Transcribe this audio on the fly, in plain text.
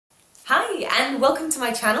Hi and welcome to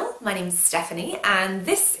my channel. My name's Stephanie and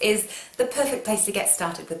this is the perfect place to get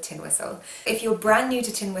started with tin whistle. If you're brand new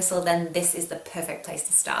to tin whistle, then this is the perfect place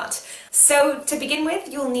to start. So to begin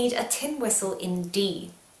with, you'll need a tin whistle in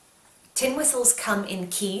D. Tin whistles come in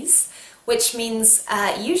keys, which means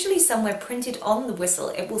usually somewhere printed on the whistle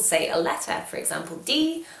it will say a letter, for example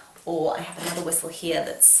D, or I have another whistle here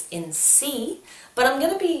that's in C, but I'm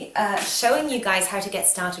going to be showing you guys how to get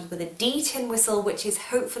started with a D tin whistle, which is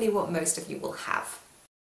hopefully what most of you will have.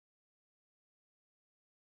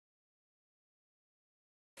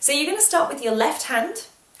 So you're going to start with your left hand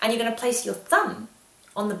and you're going to place your thumb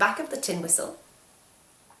on the back of the tin whistle,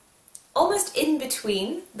 almost in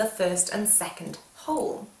between the first and second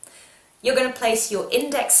hole. You're going to place your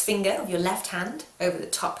index finger of your left hand over the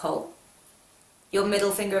top hole, your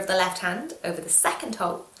middle finger of the left hand over the second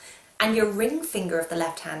hole, and your ring finger of the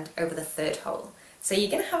left hand over the third hole. So you're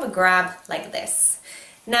going to have a grab like this.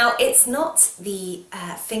 Now it's not the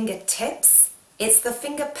fingertips, it's the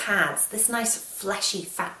finger pads, this nice fleshy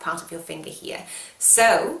fat part of your finger here.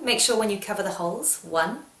 So make sure when you cover the holes,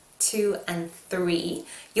 1, 2 and 3,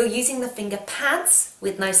 you're using the finger pads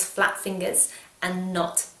with nice flat fingers and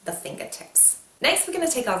not the fingertips. Next we're going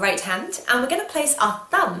to take our right hand and we're going to place our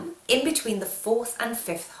thumb in between the 4th and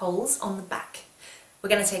 5th holes on the back. We're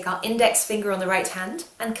going to take our index finger on the right hand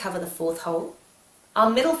and cover the 4th hole, our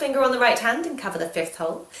middle finger on the right hand and cover the 5th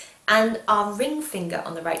hole, and our ring finger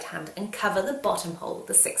on the right hand and cover the bottom hole,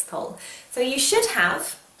 the 6th hole. So you should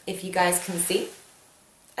have, if you guys can see,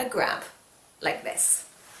 a grab like this.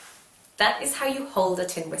 That is how you hold a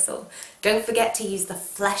tin whistle. Don't forget to use the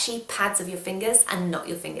fleshy pads of your fingers and not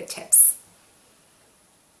your fingertips.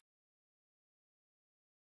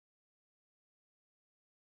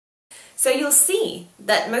 So you'll see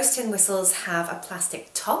that most tin whistles have a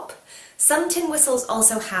plastic top. Some tin whistles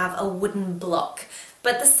also have a wooden block,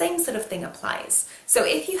 but the same sort of thing applies. So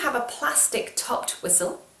if you have a plastic topped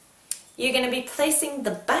whistle, you're going to be placing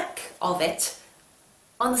the back of it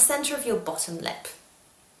on the center of your bottom lip.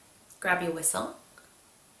 Grab your whistle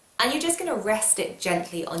and you're just going to rest it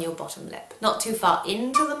gently on your bottom lip. Not too far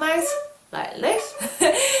into the mouth, like this,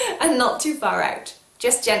 and not too far out.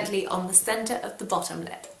 Just gently on the center of the bottom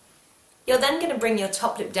lip. You're then going to bring your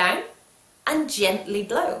top lip down and gently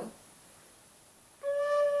blow.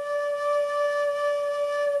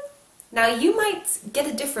 Now you might get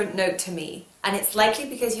a different note to me, and it's likely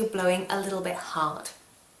because you're blowing a little bit hard.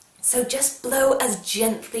 So just blow as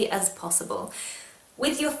gently as possible.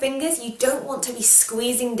 With your fingers, you don't want to be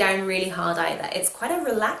squeezing down really hard either. It's quite a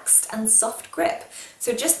relaxed and soft grip.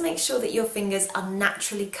 So just make sure that your fingers are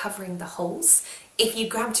naturally covering the holes. If you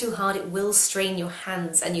grab too hard, it will strain your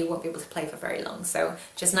hands and you won't be able to play for very long. So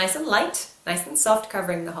just nice and light, nice and soft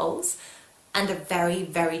covering the holes, and a very,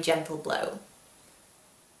 very gentle blow.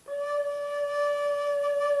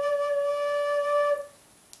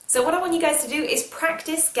 So what I want you guys to do is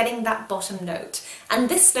practice getting that bottom note. And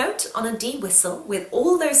this note on a D whistle with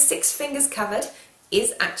all those 6 fingers covered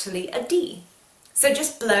is actually a D. So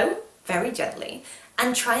just blow very gently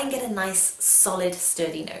and try and get a nice, solid,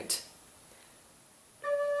 sturdy note.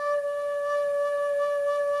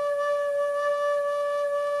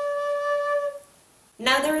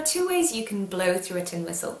 Now there are 2 ways you can blow through a tin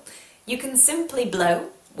whistle. You can simply blow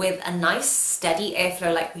with a nice steady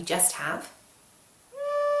airflow like we just have.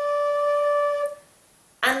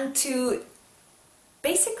 And to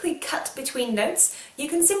basically cut between notes, you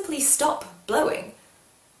can simply stop blowing.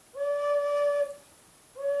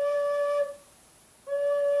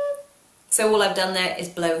 So all I've done there is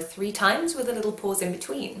blow 3 times with a little pause in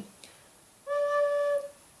between.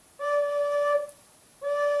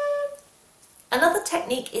 Another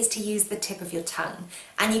technique is to use the tip of your tongue,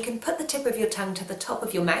 and you can put the tip of your tongue to the top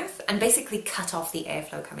of your mouth and basically cut off the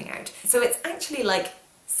airflow coming out. So it's actually like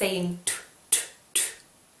saying toot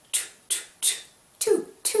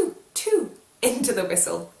into the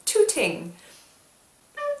whistle, tooting.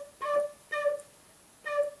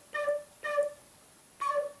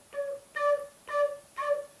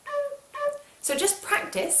 So just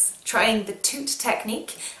practice trying the toot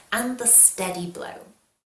technique and the steady blow.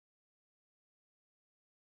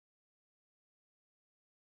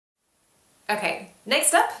 Okay,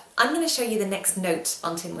 next up, I'm going to show you the next note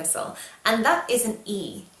on tin whistle, and that is an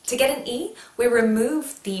E. To get an E, we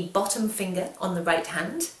remove the bottom finger on the right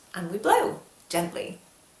hand and we blow gently.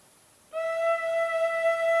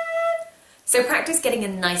 So practice getting a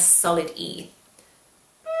nice solid E.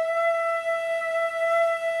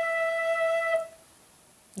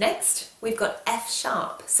 Next, we've got F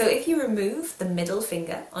sharp. So if you remove the middle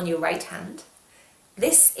finger on your right hand,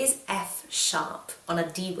 this is F sharp on a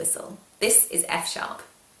D whistle. This is F sharp.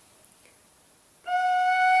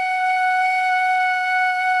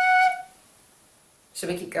 Should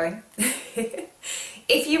we keep going?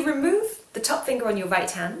 If you remove the top finger on your right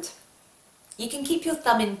hand, you can keep your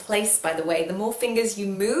thumb in place, by the way. The more fingers you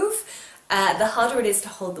move, the harder it is to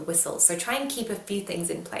hold the whistle. So try and keep a few things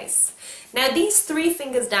in place. Now these 3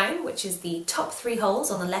 fingers down, which is the top 3 holes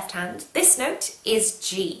on the left hand, this note is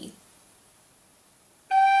G.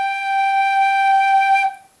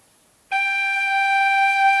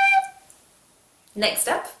 Next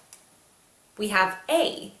up, we have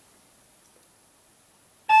A.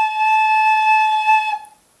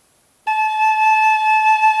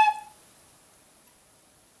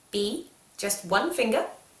 B, just 1 finger.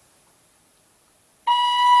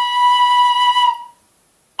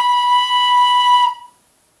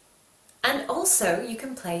 And also you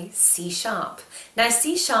can play C sharp. Now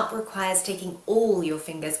C sharp requires taking all your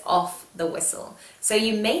fingers off the whistle. So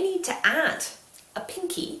you may need to add a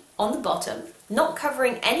pinky on the bottom, not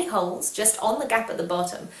covering any holes, just on the gap at the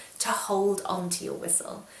bottom, to hold onto your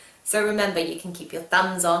whistle. So remember, you can keep your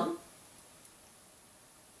thumbs on,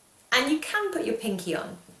 and you can put your pinky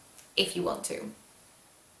on if you want to.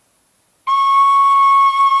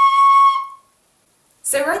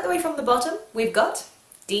 So right the way from the bottom, we've got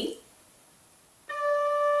D,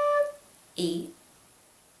 E,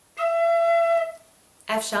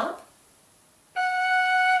 F sharp,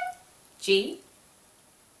 G,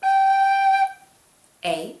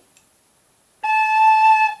 A,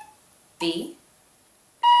 B,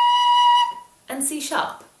 and C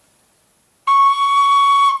sharp.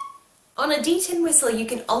 On a D tin whistle you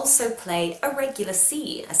can also play a regular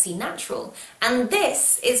C, a C natural, and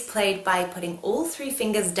this is played by putting all 3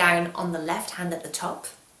 fingers down on the left hand at the top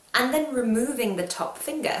and then removing the top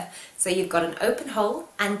finger. So you've got an open hole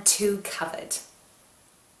and 2 covered.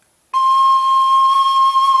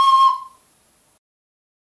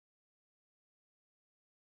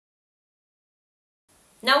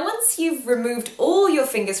 Now once you've removed all your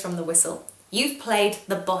fingers from the whistle, you've played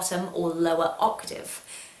the bottom or lower octave.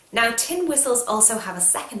 Now tin whistles also have a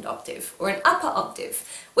second octave, or an upper octave,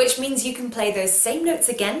 which means you can play those same notes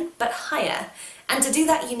again, but higher. And to do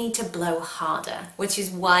that you need to blow harder, which is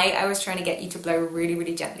why I was trying to get you to blow really,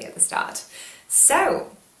 really gently at the start.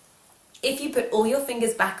 So, if you put all your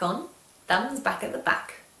fingers back on, thumbs back at the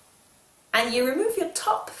back, and you remove your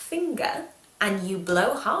top finger and you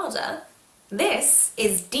blow harder, this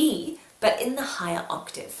is D, but in the higher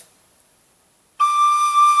octave.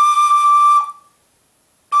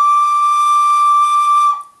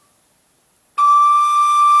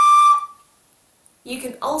 You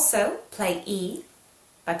can also play E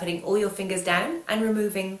by putting all your fingers down and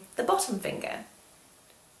removing the bottom finger,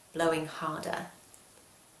 blowing harder.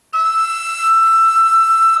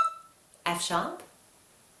 F sharp,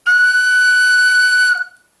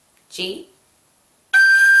 G,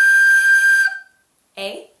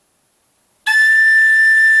 A,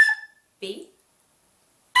 B,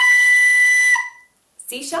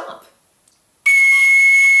 C sharp.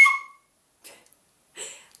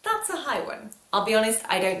 That's a high one. I'll be honest,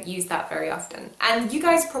 I don't use that very often, and you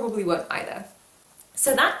guys probably won't either.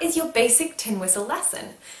 So that is your basic tin whistle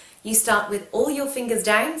lesson. You start with all your fingers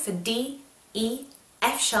down for D, E,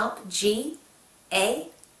 F sharp, G, A,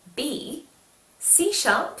 B, C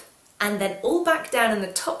sharp, and then all back down and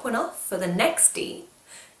the top one off for the next D,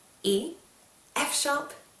 E, F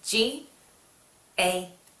sharp, G, A,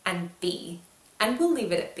 and B. And we'll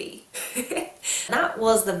leave it at B. That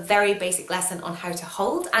was the very basic lesson on how to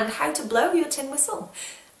hold and how to blow your tin whistle.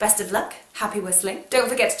 Best of luck, happy whistling. Don't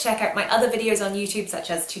forget to check out my other videos on YouTube such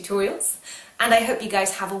as tutorials. And I hope you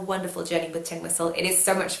guys have a wonderful journey with tin whistle. It is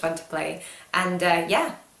so much fun to play. And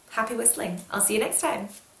yeah, happy whistling. I'll see you next time.